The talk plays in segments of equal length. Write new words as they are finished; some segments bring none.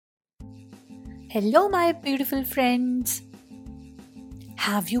Hello, my beautiful friends.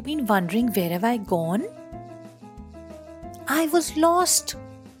 Have you been wondering where have I gone? I was lost.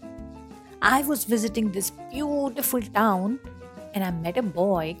 I was visiting this beautiful town and I met a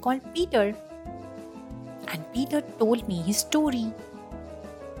boy called Peter. And Peter told me his story.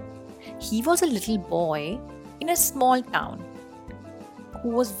 He was a little boy in a small town who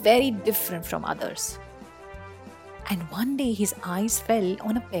was very different from others. And one day his eyes fell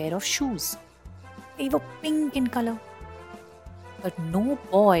on a pair of shoes. They were pink in color. But no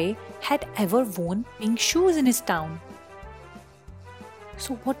boy had ever worn pink shoes in his town.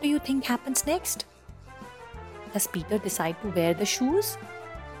 So, what do you think happens next? Does Peter decide to wear the shoes?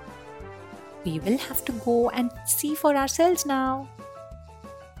 We will have to go and see for ourselves now.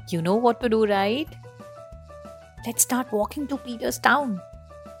 You know what to do, right? Let's start walking to Peter's town.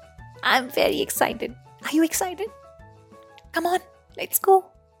 I'm very excited. Are you excited? Come on, let's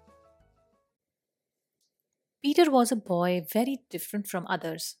go. Peter was a boy very different from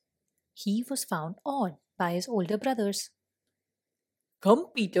others. He was found odd by his older brothers. Come,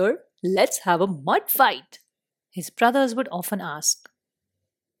 Peter, let's have a mud fight, his brothers would often ask.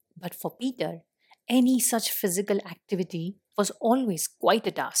 But for Peter, any such physical activity was always quite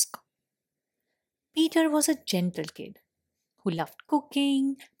a task. Peter was a gentle kid who loved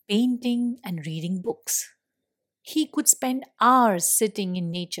cooking, painting, and reading books. He could spend hours sitting in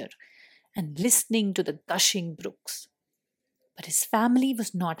nature and listening to the gushing brooks. But his family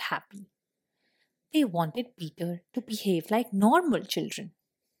was not happy. They wanted Peter to behave like normal children.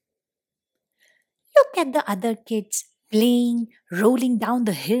 Look at the other kids playing, rolling down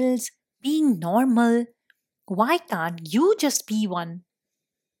the hills, being normal. Why can't you just be one?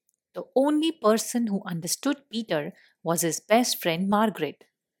 The only person who understood Peter was his best friend Margaret.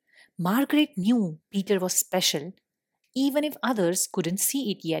 Margaret knew Peter was special, even if others couldn't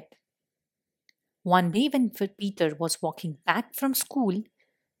see it yet. One day, when Peter was walking back from school,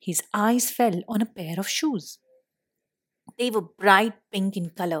 his eyes fell on a pair of shoes. They were bright pink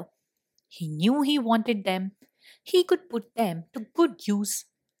in color. He knew he wanted them. He could put them to good use.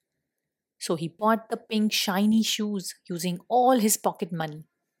 So he bought the pink shiny shoes using all his pocket money.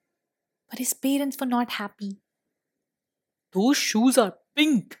 But his parents were not happy. Those shoes are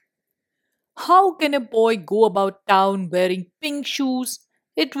pink. How can a boy go about town wearing pink shoes?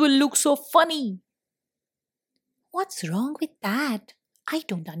 It will look so funny. What's wrong with that? I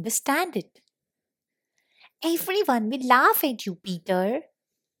don't understand it. Everyone will laugh at you, Peter.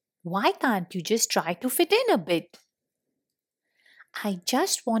 Why can't you just try to fit in a bit? I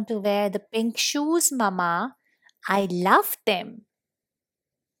just want to wear the pink shoes, Mama. I love them.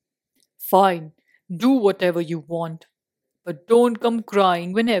 Fine, do whatever you want, but don't come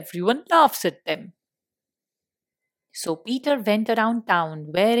crying when everyone laughs at them. So Peter went around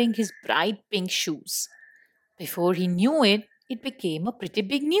town wearing his bright pink shoes. Before he knew it, it became a pretty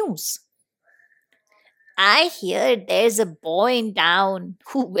big news. I hear there's a boy in town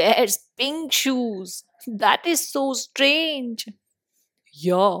who wears pink shoes. That is so strange.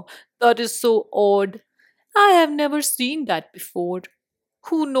 Yeah, that is so odd. I have never seen that before.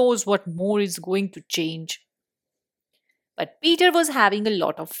 Who knows what more is going to change? But Peter was having a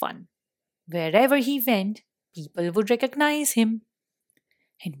lot of fun. Wherever he went, people would recognize him.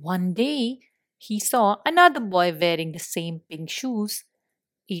 And one day, he saw another boy wearing the same pink shoes.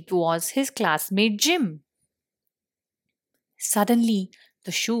 It was his classmate Jim. Suddenly,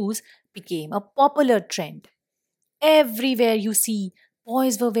 the shoes became a popular trend. Everywhere you see,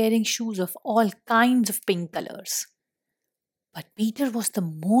 boys were wearing shoes of all kinds of pink colors. But Peter was the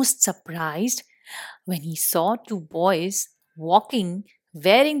most surprised when he saw two boys walking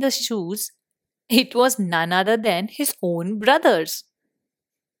wearing the shoes. It was none other than his own brothers.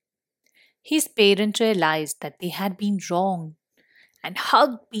 His parents realized that they had been wrong and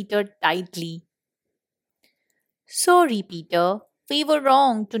hugged Peter tightly. Sorry, Peter, we were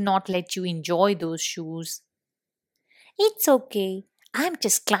wrong to not let you enjoy those shoes. It's okay. I'm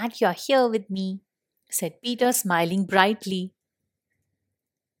just glad you're here with me, said Peter, smiling brightly.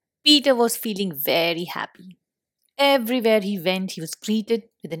 Peter was feeling very happy. Everywhere he went, he was greeted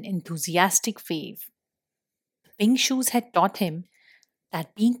with an enthusiastic wave. The pink shoes had taught him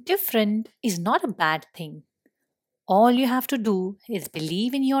that being different is not a bad thing. All you have to do is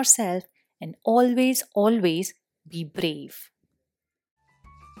believe in yourself and always, always be brave.